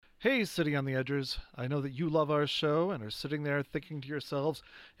Hey, City on the Edgers. I know that you love our show and are sitting there thinking to yourselves,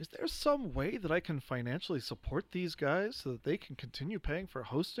 is there some way that I can financially support these guys so that they can continue paying for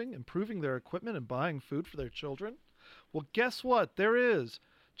hosting, improving their equipment, and buying food for their children? Well, guess what? There is.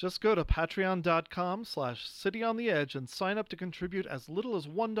 Just go to patreon.com/cityontheedge and sign up to contribute as little as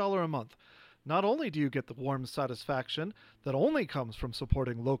 $1 a month. Not only do you get the warm satisfaction that only comes from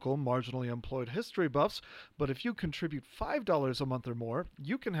supporting local, marginally employed history buffs, but if you contribute $5 a month or more,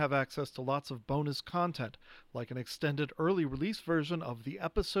 you can have access to lots of bonus content, like an extended early release version of the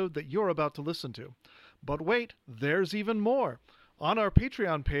episode that you're about to listen to. But wait, there's even more. On our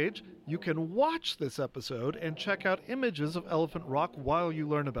Patreon page, you can watch this episode and check out images of Elephant Rock while you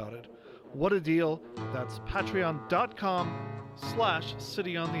learn about it. What a deal. That's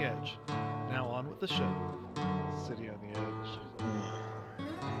patreon.com/cityontheedge. Now on with the show. City on the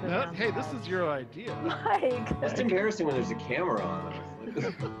Edge. Hey, this is your idea. Mike. It's embarrassing when there's a camera on.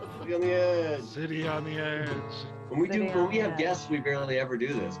 City on the Edge. City on the Edge. When we have guests, we barely ever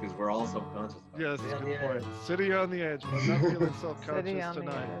do this because we're all self-conscious. Yes, that's a good point. City on the Edge. I'm not feeling self-conscious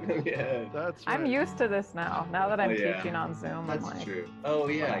tonight. Yeah. That's right. I'm used to this now. Now that I'm teaching on Zoom, that's I'm like, true. Oh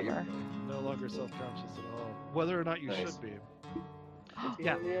yeah, whatever. No longer self-conscious at all. Whether or not you should be.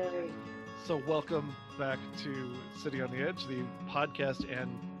 Yeah. So welcome back to City on the Edge, the podcast and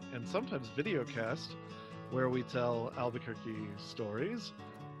sometimes video cast, where we tell Albuquerque stories.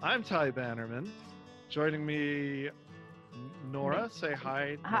 I'm Ty Bannerman. Joining me, Nora. Say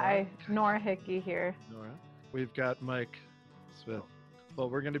hi. Nora. Hi, Nora Hickey here. Nora. We've got Mike Smith. Well,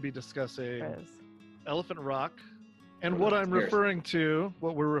 we're going to be discussing Elephant Rock. And what we're referring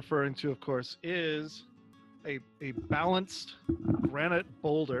to, of course, is a balanced granite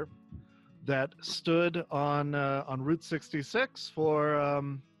boulder that stood on Route 66 for,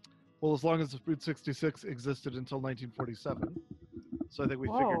 as long as Route 66 existed until 1947. So I think we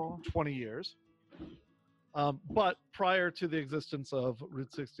figured 20 years. But prior to the existence of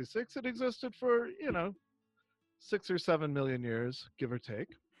Route 66, it existed for, 6 or 7 million years, give or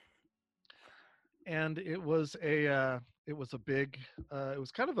take. And it was kind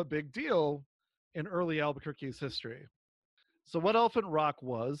of a big deal in early Albuquerque's history. So what Elephant Rock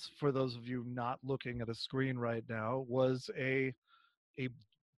was, for those of you not looking at a screen right now, was a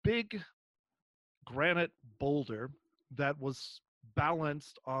big granite boulder that was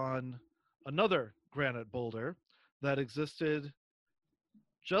balanced on another granite boulder that existed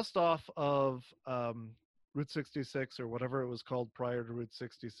just off of Route 66, or whatever it was called prior to Route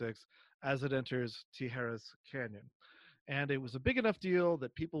 66, as it enters Tijeras Canyon. And it was a big enough deal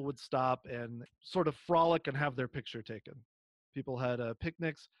that people would stop and sort of frolic and have their picture taken. People had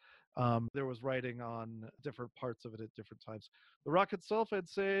picnics. There was writing on different parts of it at different times. The rock itself, I'd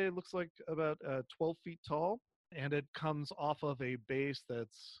say, looks like about 12 feet tall, and it comes off of a base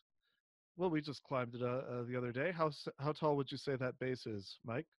that's, well, we just climbed it the other day. How tall would you say that base is,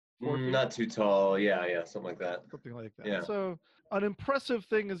 Mike? 4 feet? Not too tall. Yeah, something like that. Something like that. Yeah. So an impressive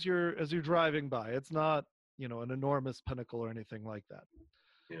thing as you're driving by. It's not, an enormous pinnacle or anything like that.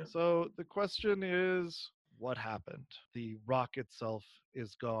 Yeah. So the question is, what happened? The rock itself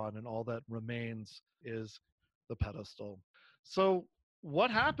is gone, and all that remains is the pedestal. So what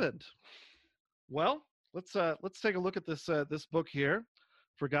happened? Well, let's take a look at this book here,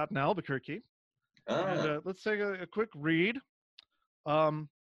 Forgotten Albuquerque. And, let's take a quick read.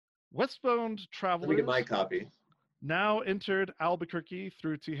 Westbound travelers. Let me get my copy. Now entered Albuquerque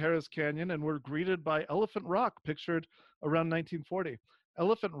through Tijeras Canyon and were greeted by Elephant Rock, pictured around 1940.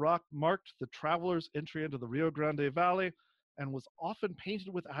 Elephant Rock marked the travelers' entry into the Rio Grande Valley and was often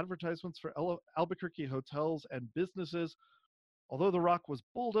painted with advertisements for Albuquerque hotels and businesses. Although the rock was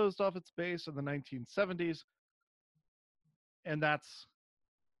bulldozed off its base in the 1970s, and that's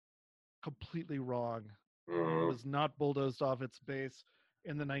completely wrong. It was not bulldozed off its base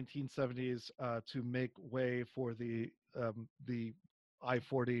in the 1970s to make way for the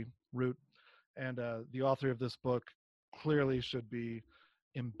I-40 route. And the author of this book clearly should be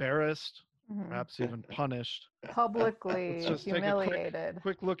embarrassed, perhaps even punished. Publicly Let's just humiliated. Take a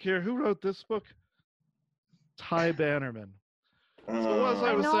quick look here. Who wrote this book? Ty Bannerman. So as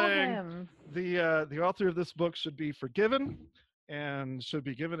I was saying, the author of this book should be forgiven and should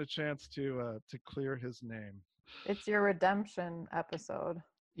be given a chance to clear his name. It's your redemption episode.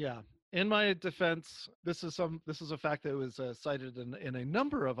 Yeah. In my defense, this is a fact that was cited in a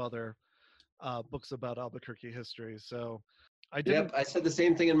number of other books about Albuquerque history. So I didn't. Yep, I said the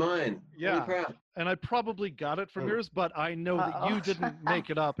same thing in mine. Yeah. Holy crap. And I probably got it from yours, but I know that you didn't make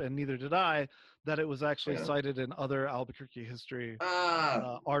it up, and neither did I, that it was actually cited in other Albuquerque history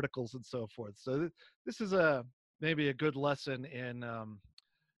articles and so forth. So this is maybe a good lesson in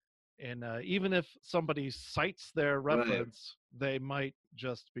And even if somebody cites their Right. reference, they might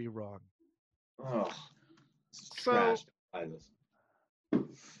just be wrong. Oh, this is So- trash. Buy this.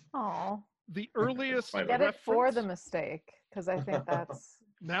 Oh, The earliest Get get it for reference, the mistake, because I think that's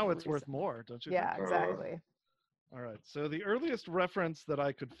now it's worth more, don't you yeah, think? exactly. All right. So the earliest reference that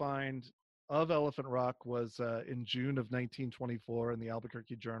I could find of Elephant Rock was in June of 1924 in the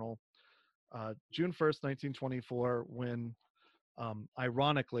Albuquerque Journal. June 1st, 1924, when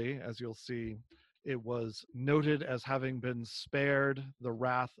ironically, as you'll see, it was noted as having been spared the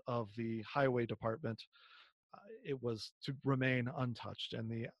wrath of the highway department. It was to remain untouched, and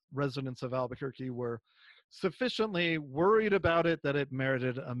the residents of Albuquerque were sufficiently worried about it that it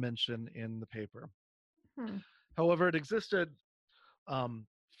merited a mention in the paper. Hmm. However, it existed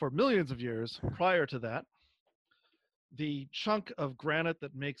for millions of years prior to that. The chunk of granite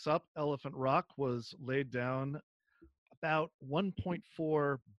that makes up Elephant Rock was laid down about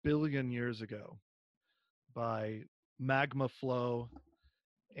 1.4 billion years ago by magma flow.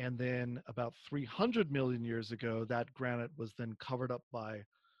 And then about 300 million years ago, that granite was then covered up by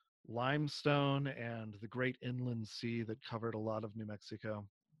limestone and the great inland sea that covered a lot of New Mexico.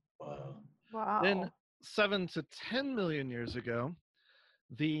 Wow. Wow. Then 7 to 10 million years ago,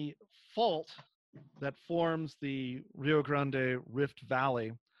 the fault that forms the Rio Grande Rift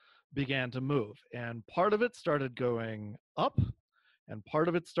Valley began to move. And part of it started going up and part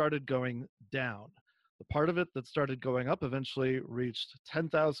of it started going down. The part of it that started going up eventually reached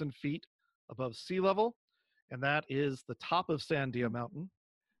 10,000 feet above sea level, and that is the top of Sandia Mountain.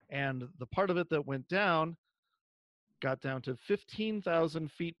 And the part of it that went down got down to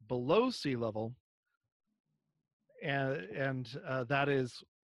 15,000 feet below sea level, and that is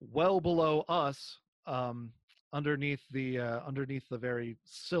well below us, underneath the very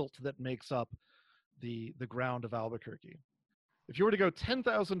silt that makes up the ground of Albuquerque. If you were to go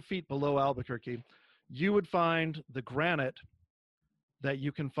 10,000 feet below Albuquerque, you would find the granite that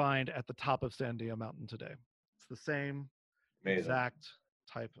you can find at the top of Sandia Mountain today. It's the same Amazing. exact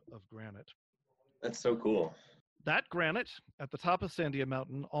type of granite. That's so cool. That granite at the top of Sandia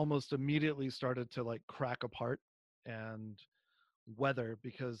Mountain almost immediately started to like crack apart and weather,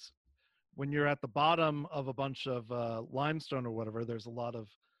 because when you're at the bottom of a bunch of limestone or whatever, there's a lot of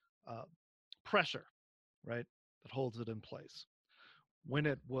pressure, right, that holds it in place. When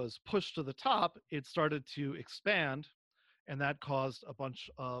it was pushed to the top, it started to expand, and that caused a bunch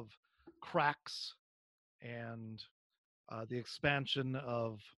of cracks and the expansion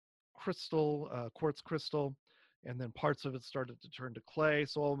of crystal, quartz crystal, and then parts of it started to turn to clay.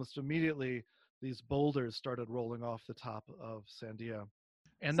 So almost immediately, these boulders started rolling off the top of Sandia.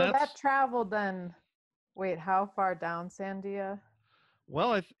 And so that's, that traveled then. Wait, how far down Sandia?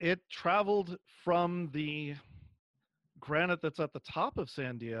 well, it traveled from the granite that's at the top of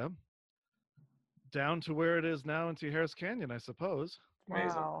Sandia down to where it is now in Tijeras Canyon, I suppose. Amazing.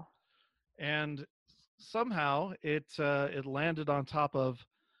 Wow. And somehow it landed on top of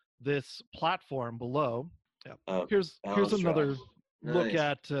this platform below. Yeah. Here's Balanced another rock. look Nice.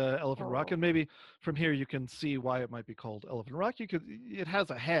 at Elephant Rock, Oh. and maybe from here you can see why it might be called Elephant Rock. It has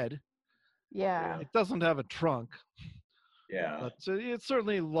a head. Yeah. It doesn't have a trunk, Yeah. but it's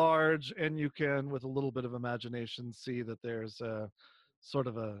certainly large, and you can, with a little bit of imagination, see that there's a sort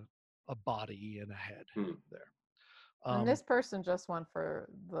of a body and a head there. And this person just went for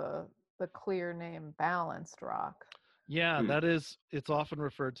the clear name Balanced Rock. Yeah, it's often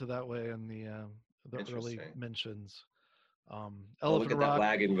referred to that way in the early Interesting. mentions. Oh, Elephant look at Rock. that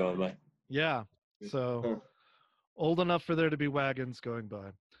wagon going by. Yeah, so Huh. old enough for there to be wagons going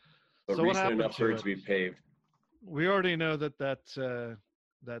by. But So what recent happened enough for to it to be paved. We already know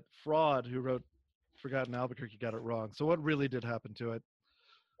that fraud who wrote Forgotten Albuquerque got it wrong. So what really did happen to it?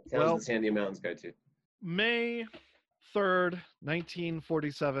 Towns the Sandia Mountains guy too. May 3rd,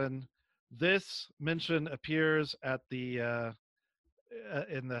 1947, this mention appears at the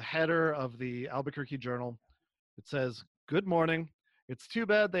in the header of the Albuquerque Journal. It says, "Good morning. It's too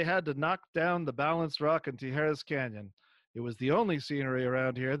bad they had to knock down the Balanced Rock in Tijeras Canyon. It was the only scenery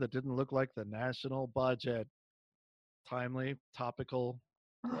around here that didn't look like the national budget." Timely, topical,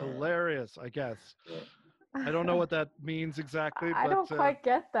 hilarious, I guess. Yeah. I don't know what that means exactly, I but don't quite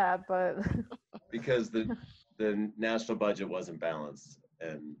get that, but Because the national budget wasn't balanced,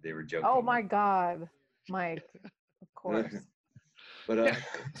 and they were joking. oh my God, Mike, of course. But yeah.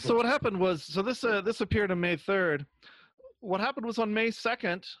 So what happened was, this appeared on May 3rd. What happened was on May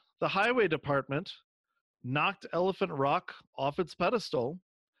 2nd, the highway department knocked Elephant Rock off its pedestal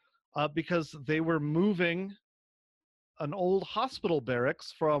because they were moving an old hospital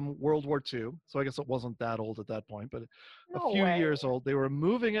barracks from World War II. So I guess it wasn't that old at that point, but a No few way. years old. They were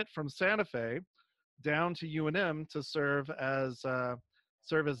moving it from Santa Fe down to UNM to serve as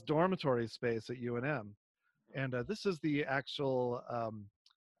dormitory space at UNM. And this is the actual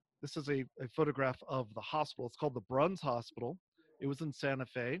this is a photograph of the hospital. It's called the Bruns Hospital. It was in Santa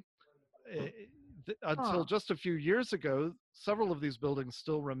Fe. Until Huh. just a few years ago, several of these buildings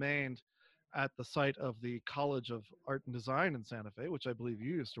still remained at the site of the College of Art and Design in Santa Fe, which I believe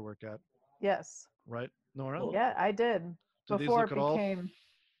you used to work at, Yes. right, Nora? Cool. Yeah, I did. Do these Before look it at all? became.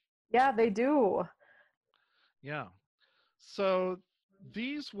 Yeah, they do. Yeah. So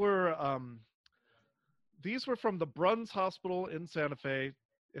these were from the Bruns Hospital in Santa Fe.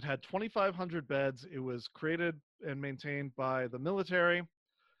 It had 2,500 beds. It was created and maintained by the military.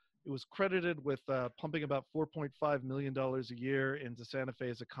 It was credited with pumping about $4.5 million a year into Santa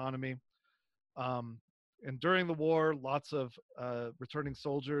Fe's economy. And during the war, lots of returning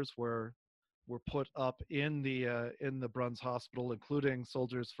soldiers were put up in the Bruns Hospital, including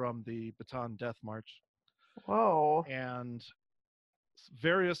soldiers from the Bataan Death March. Whoa. And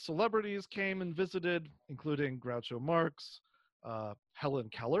various celebrities came and visited, including Groucho Marx, Helen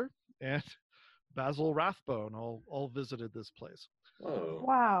Keller, and Basil Rathbone. All visited this place. Oh.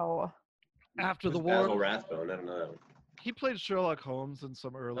 Wow. After Who's the war, Basil Rathbone? I don't know that one. he played Sherlock Holmes in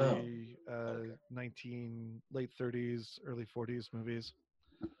some early Okay. late 30s, early 40s movies.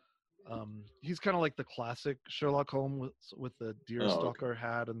 He's kind of like the classic Sherlock Holmes with the deerstalker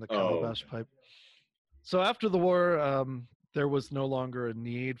hat and the calabash pipe. So after the war, there was no longer a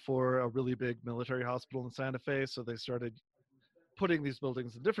need for a really big military hospital in Santa Fe, so they started putting these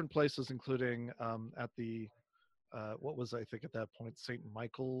buildings in different places, including at the what was, I think at that point, St.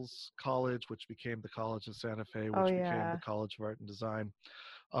 Michael's College, which became the College of Santa Fe, Oh, which became yeah. the College of Art and Design,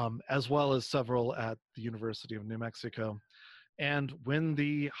 as well as several at the University of New Mexico. And when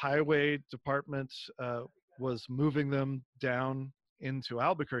the highway department was moving them down into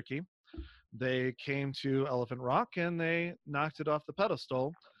Albuquerque, they came to Elephant Rock and they knocked it off the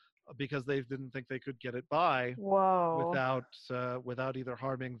pedestal because they didn't think they could get it by Whoa. without either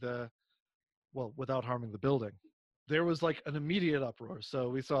without harming the building. There was like an immediate uproar. So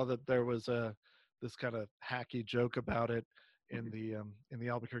we saw that there was this kind of hacky joke about it in the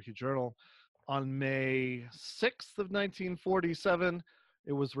Albuquerque Journal. On May 6th of 1947,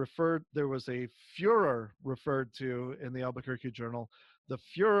 there was a furor referred to in the Albuquerque Journal. The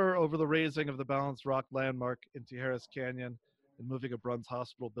furor over the raising of the Balanced Rock landmark in Tijeras Canyon and moving a Bruns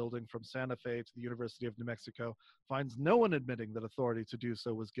Hospital building from Santa Fe to the University of New Mexico finds no one admitting that authority to do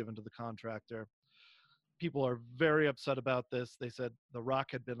so was given to the contractor. People are very upset about this. They said the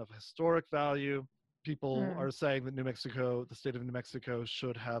rock had been of historic value. People are saying that the state of New Mexico,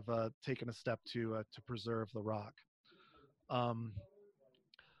 should have taken a step to preserve the rock. On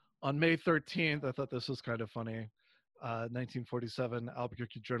May 13th, I thought this was kind of funny. 1947,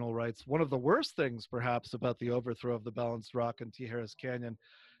 Albuquerque Journal writes, one of the worst things, perhaps, about the overthrow of the Balanced Rock and Tijeras Canyon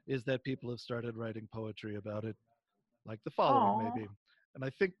is that people have started writing poetry about it, like the following, maybe. And I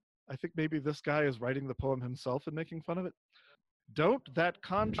think maybe this guy is writing the poem himself and making fun of it. Don't that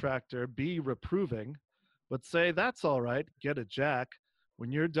contractor be reproving, but say, that's all right, get a jack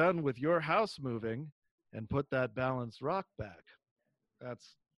when you're done with your house moving and put that Balanced Rock back.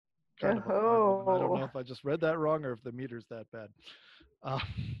 That's kind of a hard one. I don't know if I just read that wrong or if the meter's that bad.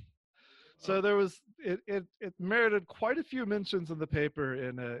 So there was, it merited quite a few mentions in the paper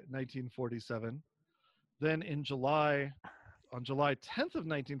in 1947. Then on July 10th of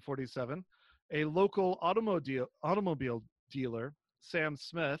 1947, a local automobile dealer, Sam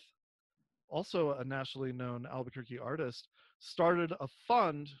Smith, also a nationally known Albuquerque artist, started a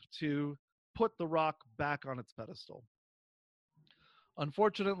fund to put the rock back on its pedestal.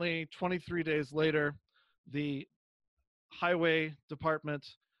 Unfortunately, 23 days later, the highway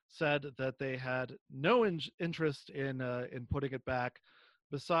department said that they had no interest in putting it back.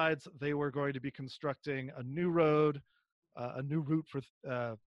 Besides, they were going to be constructing a new road, a new route for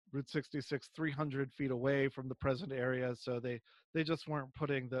Route 66, 300 feet away from the present area. So they just weren't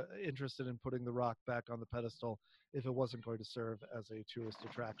interested in putting the rock back on the pedestal if it wasn't going to serve as a tourist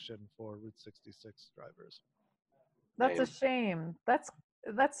attraction for Route 66 drivers. That's a shame.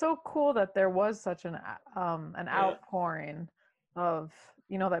 That's so cool that there was such an outpouring of,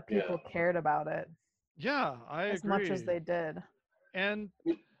 that people cared about it. Yeah, I agree. As much as they did. And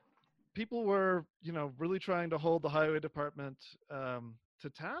people were, really trying to hold the highway department to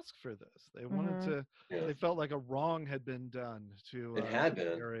task for this. They wanted to. They felt like a wrong had been done to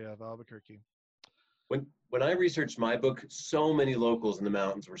the area of Albuquerque. When I researched my book, so many locals in the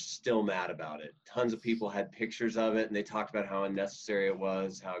mountains were still mad about it. Tons of people had pictures of it, and they talked about how unnecessary it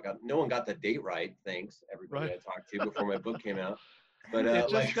was. How no one got the date right. Thanks everybody Right. I talked to before my book came out. But It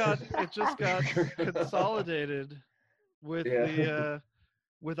just like, got consolidated with yeah. the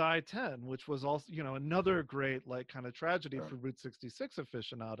with I-10, which was also, another great like kind of tragedy for Route 66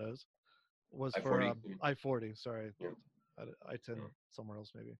 aficionados, was for I-40. I-40. Sorry, Yeah. I-10 somewhere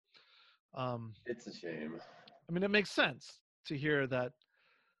else maybe. It's a shame. I mean, it makes sense to hear that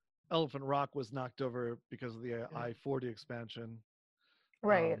Elephant Rock was knocked over because of the I-40 expansion,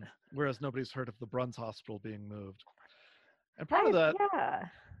 Right. whereas nobody's heard of the Bruns Hospital being moved. And part of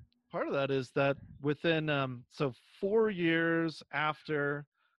that is that within so 4 years after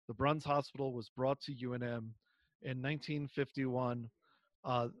the Bruns Hospital was brought to UNM in 1951,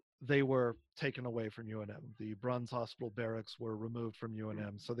 they were taken away from UNM. The Bruns Hospital barracks were removed from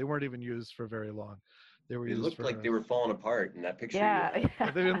UNM, so they weren't even used for very long. They looked like they were falling apart in that picture. Yeah.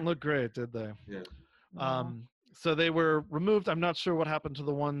 They didn't look great, did they? Yeah. No. So they were removed. I'm not sure what happened to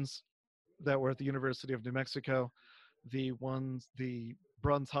the ones that were at the University of New Mexico. The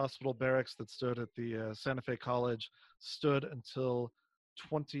Bruns Hospital barracks that stood at the Santa Fe College stood until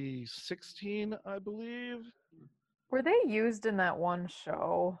 2016, I believe. Were they used in that one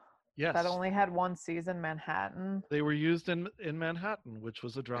show? Yes. That only had one season, Manhattan? They were used in Manhattan, which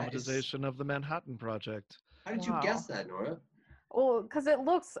was a dramatization of the Manhattan Project. How did you guess that, Nora? Well, because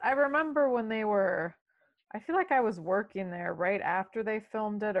I remember when they were, I feel like I was working there right after they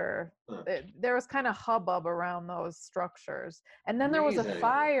filmed it, or there was kind of hubbub around those structures. And then there was a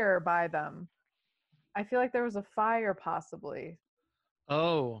fire by them. I feel like there was a fire possibly.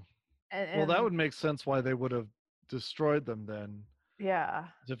 Oh. Well, that would make sense why they would have destroyed them then. Yeah.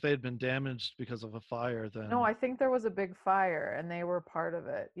 If they had been damaged because of a fire, then... No, I think there was a big fire and they were part of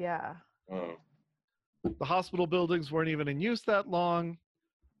it. Yeah. Oh. The hospital buildings weren't even in use that long,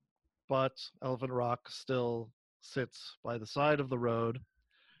 but Elephant Rock still sits by the side of the road.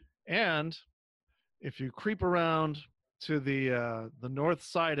 And if you creep around to the north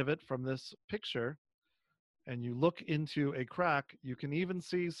side of it from this picture, and you look into a crack, you can even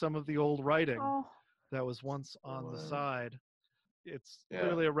see some of the old writing that was once on the side. It's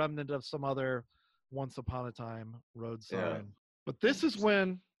clearly a remnant of some other once upon a time road sign. But this is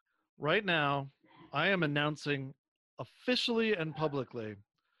when, right now, I am announcing officially and publicly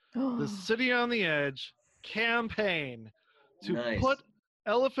the City on the Edge campaign to put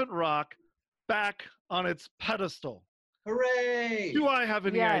Elephant Rock back on its pedestal. Hooray! Do I have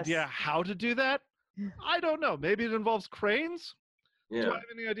any idea how to do that? I don't know. Maybe it involves cranes? Yeah. Do I have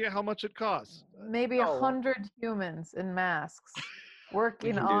any idea how much it costs? Maybe 100 humans in masks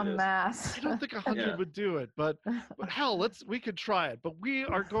working en masse. I don't think 100 would do it, but hell, we could try it. But we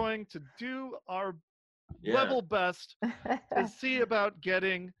are going to do our level best to see about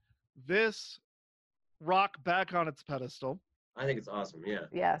getting this rock back on its pedestal. I think it's awesome. Yeah.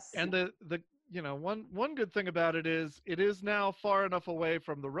 Yes. And the one good thing about it is now far enough away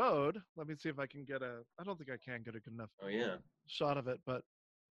from the road. Let me see if I can get I don't think I can get a good enough shot of it, but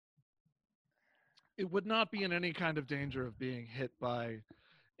it would not be in any kind of danger of being hit by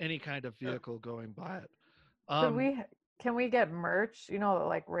any kind of vehicle going by it. Can we get merch,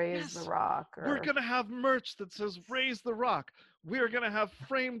 like Raise the Rock? We're going to have merch that says Raise the Rock. We're going to have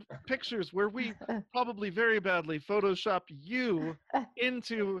framed pictures where we probably very badly Photoshop you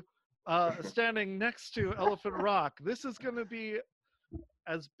into standing next to Elephant Rock. This is going to be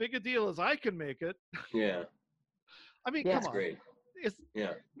as big a deal as I can make it. Yeah. I mean, come on. Great.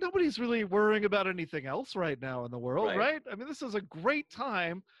 Nobody's really worrying about anything else right now in the world, right? I mean, this is a great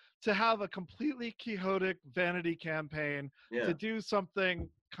time to have a completely quixotic vanity campaign to do something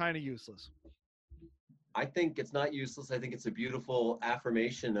kind of useless. I think it's not useless. I think it's a beautiful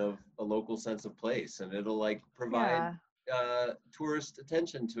affirmation of a local sense of place, and it'll provide tourist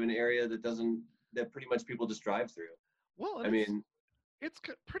attention to an area that pretty much people just drive through. Well, it's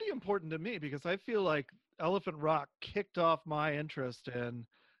pretty important to me because I feel like Elephant Rock kicked off my interest in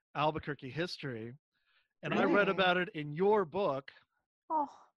Albuquerque history, and I read about it in your book,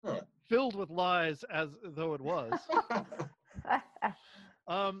 filled with lies as though it was.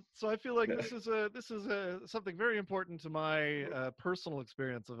 So I feel like this is something very important to my personal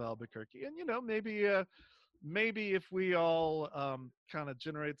experience of Albuquerque, and maybe if we all kind of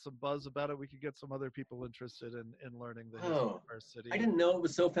generate some buzz about it, we could get some other people interested in learning the history of our city. I didn't know it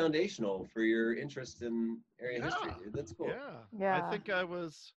was so foundational for your interest in area history. That's cool. Yeah. I think I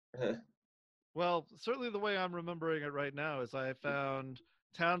was, well, certainly the way I'm remembering it right now is I found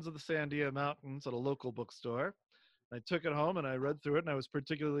Towns of the Sandia Mountains at a local bookstore. I took it home and I read through it, and I was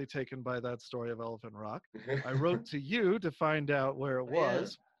particularly taken by that story of Elephant Rock. I wrote to you to find out where it Oh, yeah.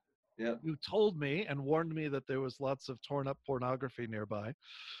 was. Yep. You told me and warned me that there was lots of torn up pornography nearby.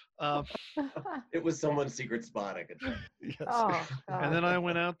 Um, It was someone's secret spot, I could say. yes. Oh, And then God. I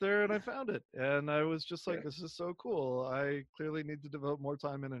went out there and I found it. And I was just like, Yeah. this is so cool. I clearly need to devote more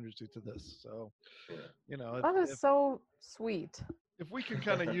time and energy to this. So, Yeah. you know, That is so sweet. if we can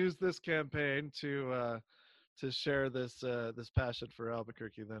kind of use this campaign to share this passion for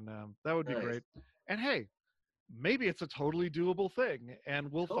Albuquerque, then that would be Nice. great. And hey, maybe it's a totally doable thing, and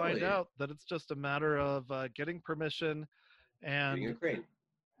we'll find Totally. out that it's just a matter of getting permission Getting a and crane.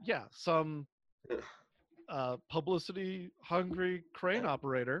 yeah, some publicity hungry crane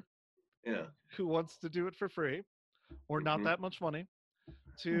operator Yeah. who wants to do it for free or not Mhm. that much money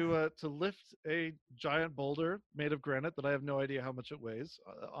to lift a giant boulder made of granite that I have no idea how much it weighs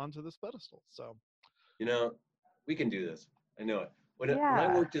onto this pedestal. So You know, we can do this. I know it. When I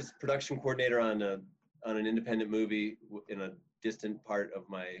Yeah. worked as production coordinator on an independent movie in a distant part of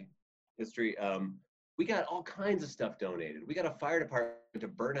my history, we got all kinds of stuff donated. We got a fire department to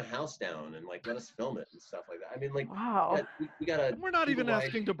burn a house down and like let us film it and stuff like that. I mean, like Wow. we got a and we're not even single-wide-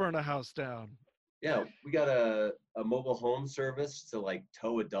 asking to burn a house down. Yeah, we got a mobile home service to like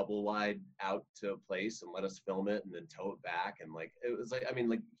tow a double wide out to a place and let us film it and then tow it back. And like, it was like, I mean,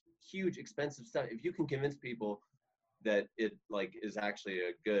 like huge expensive stuff. If you can convince people that it like is actually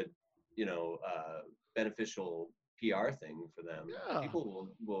a good, you know, beneficial PR thing for them, Yeah.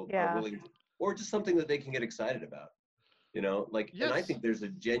 people are Yeah. willing to, or just something that they can get excited about. You know, like, and I Yes. think there's a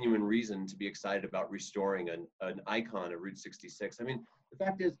genuine reason to be excited about restoring an icon of Route 66. I mean, the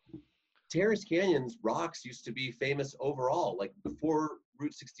fact is, Terrace Canyon's rocks used to be famous overall. Like before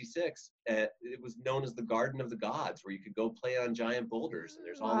Route 66, it was known as the Garden of the Gods, where you could go play on giant boulders. And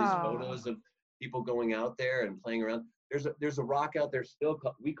there's all these Wow. photos of people going out there and playing around. There's a rock out there still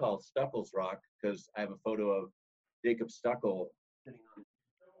we call Stuckles Rock, because I have a photo of Jacob Stuckel sitting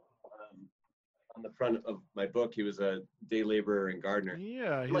on the front of my book. He was a day laborer and gardener.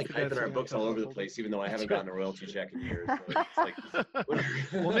 Yeah, I'm he's like the guy hyping our sitting on books top all of over the boulder. place, even though I haven't That's right. gotten a royalty check in years. So it's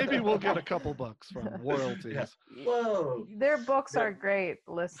like, Well, maybe we'll get a couple bucks from royalties. Yeah. Whoa. Their books Yeah. are great,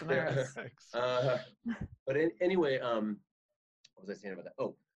 listeners. Thanks. But anyway, what was I saying about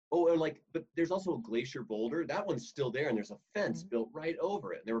that? And like, but there's also a glacier boulder. That one's still there, and there's a fence built right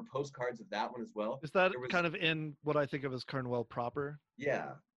over it. And there were postcards of that one as well. Is that there was- kind of in what I think of as Cornwall proper?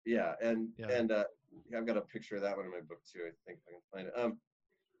 Yeah, and Yeah. I've got a picture of that one in my book too. I think if I can find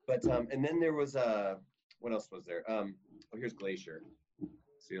it. And then there was what else was there? Here's Glacier.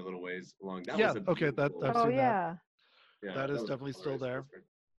 See a little ways along. That Yeah, was a okay, that- beautiful- I've Oh seen that. yeah. yeah, that is was a definitely still glorious there. postcard.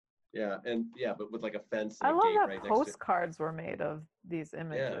 But with like a fence and I a love gate that right next to it. postcards were made of these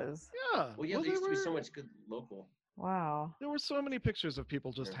images. Yeah. Well, yeah, well, there used to be were- so much good local. Wow. There were so many pictures of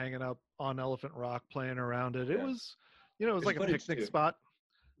people just Yeah. hanging out on Elephant Rock, playing around it. It Yeah. was, it was There's like a footage, picnic too. spot.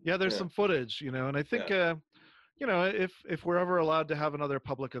 Yeah, there's Yeah. some footage, and I think, if we're ever allowed to have another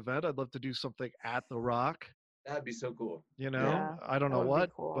public event, I'd love to do something at the Rock. That'd be so cool. Yeah, I don't that know would be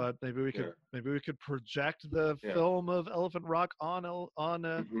what, cool. but maybe we could project the Yeah. film of Elephant Rock on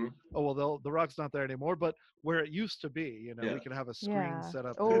Mhm. oh well, the Rock's not there anymore, but where it used to be, Yeah. we could have a screen Yeah. set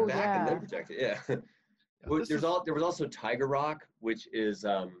up. Oh, Put there. it back and then yeah. project it. Yeah. Yeah, Well, this there is- was also Tiger Rock, which is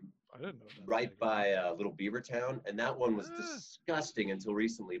I didn't know that. right by Little Beaver Town, and that one was Ah. disgusting until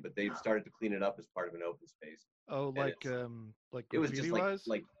recently, but they've started to clean it up as part of an open space. Oh, and like It was just graffiti-wise?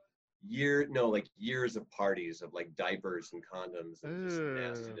 like years of parties of like diapers and condoms and just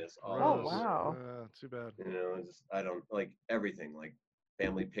nastiness all Oh, over. wow. Too bad. I don't like everything, like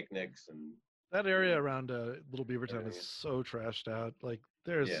family picnics and That area around Little Beavertown Yeah. is so trashed out. Like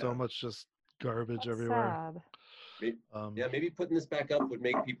there's so Yeah. much just garbage That's everywhere. sad. maybe putting this back up would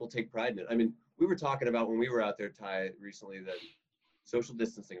make people take pride in it. I mean, we were talking about when we were out there, Ty, recently, that social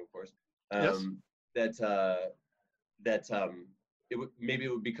distancing, of course, Yes. maybe it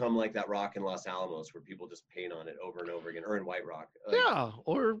would become like that rock in Los Alamos where people just paint on it over and over again, or in White Rock. Yeah,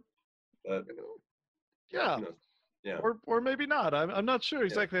 or Uh, yeah, who knows? Yeah. or maybe not. I'm not sure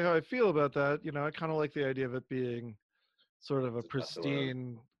exactly how I feel about that. I kind of like the idea of it being sort of a Just dusting around.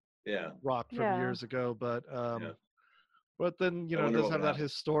 pristine Yeah. rock from Yeah. years ago, but Yeah. but then it wonder does what have would that happen.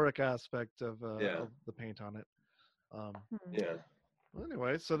 historic aspect of Yeah. the paint on it. Hmm. Yeah. Well,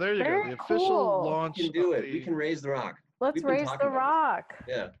 anyway, so there you Very go. The official cool. launch We can do of it. We the can raise the rock. Let's We've been raise talking the about rock.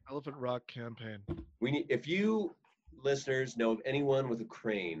 Yeah. Elephant Rock campaign. If you listeners know of anyone with a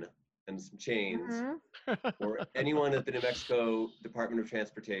crane and some chains, Mhm. or anyone at the New Mexico Department of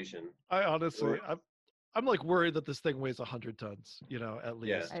Transportation, I honestly, Or- I'm like worried that this thing weighs 100 tons, at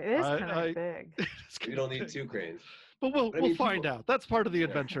least. It is kind of big. We don't need 2 cranes. But we'll find out. That's part of the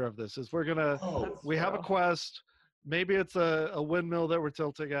adventure of this. Is we have a quest. Maybe it's a windmill that we're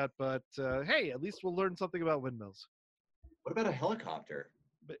tilting at, but hey, at least we'll learn something about windmills. What about a helicopter?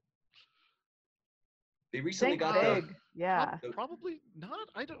 They Think recently got big. Yeah. Probably not.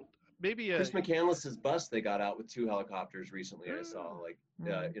 I don't. Maybe Chris McCandless's bus they got out with 2 helicopters recently. I saw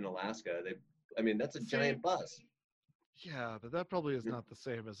in Alaska. That's a giant bus. Yeah, but that probably is not the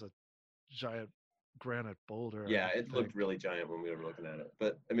same as a giant granite boulder. Yeah, it looked really giant when we were looking at it.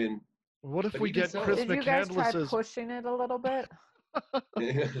 But what if we get Chris Did you guys try McCandless's? pushing it a little bit?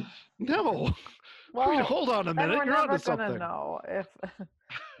 No. Well, hold on a minute. We're You're never onto gonna something. know if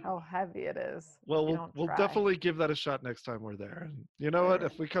how heavy it is. Well, we'll definitely give that a shot next time we're there. And you know what?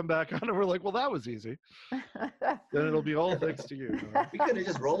 If we come back on it, we're like, well, that was easy. Then it'll be all thanks to you. We could have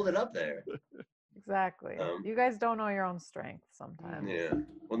just rolled it up there. Exactly. You guys don't know your own strength sometimes. Yeah.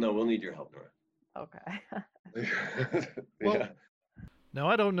 Well, no, we'll need your help, Nora. Okay. Well, now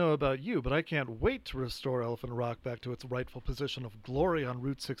I don't know about you, but I can't wait to restore Elephant Rock back to its rightful position of glory on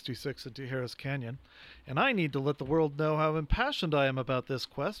Route 66 in Tijeras Canyon. And I need to let the world know how impassioned I am about this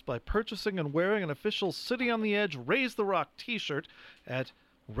quest by purchasing and wearing an official City on the Edge Raise the Rock t-shirt at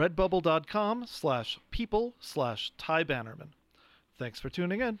redbubble.com/people/Ty Bannerman. Thanks for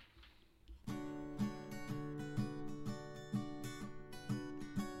tuning in.